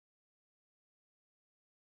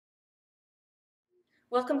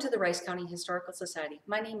Welcome to the Rice County Historical Society.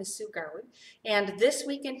 My name is Sue Garwood, and this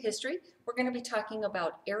week in history, we're going to be talking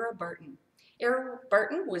about Ara Barton. Ara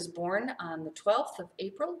Barton was born on the 12th of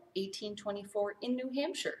April, 1824 in New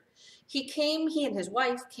Hampshire. He and his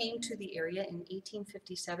wife came to the area in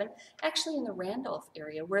 1857, actually in the Randolph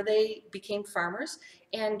area, where they became farmers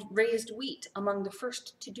and raised wheat, among the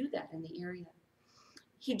first to do that in the area.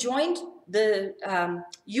 He joined the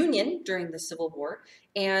Union during the Civil War,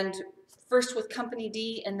 and first with Company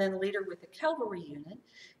D and then later with the Cavalry Unit,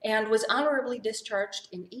 and was honorably discharged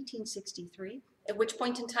in 1863, at which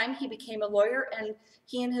point in time he became a lawyer and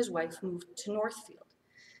he and his wife moved to Northfield.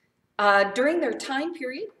 During their time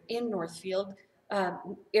period in Northfield,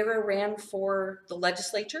 Ara ran for the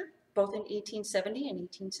legislature, both in 1870 and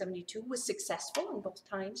 1872, was successful in both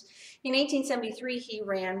times. In 1873, he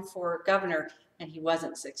ran for governor, and he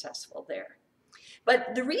wasn't successful there.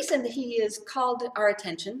 But the reason that he is called our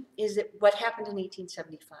attention is that what happened in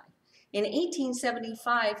 1875. In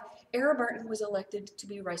 1875, Ara Barton was elected to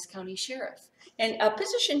be Rice County Sheriff, and a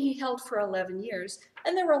position he held for 11 years,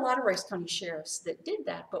 and there were a lot of Rice County sheriffs that did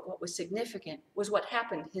that, but what was significant was what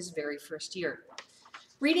happened his very first year.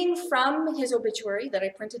 Reading from his obituary that I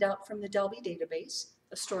printed out from the Delby database,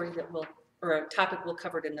 a topic we'll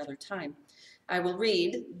cover at another time, I will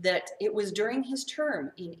read that it was during his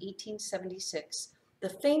term in 1876, the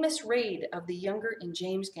famous raid of the Younger and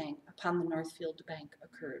James gang upon the Northfield Bank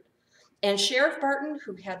occurred. And Sheriff Barton,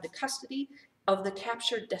 who had the custody of the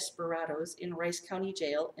captured desperados in Rice County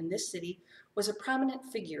Jail in this city, was a prominent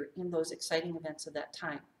figure in those exciting events of that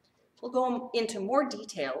time. We'll go into more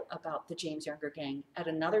detail about the James Younger gang at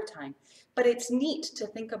another time, but it's neat to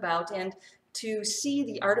think about and to see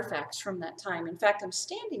the artifacts from that time. In fact, I'm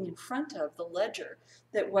standing in front of the ledger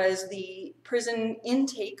that was the prison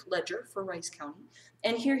intake ledger for Rice County,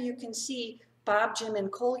 and here you can see Bob, Jim,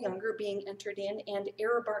 and Cole Younger being entered in, and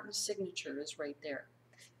Ara Barton's signature is right there.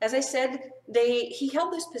 As I said, he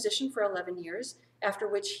held this position for 11 years, after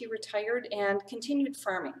which he retired and continued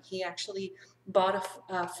farming. He actually bought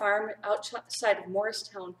a farm outside of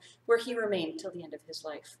Morristown, where he remained till the end of his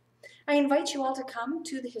life. I invite you all to come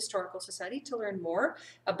to the Historical Society to learn more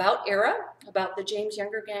about Ara, about the James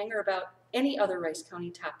Younger gang, or about any other Rice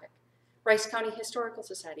County topic. Rice County Historical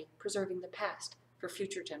Society, preserving the past for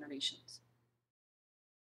future generations.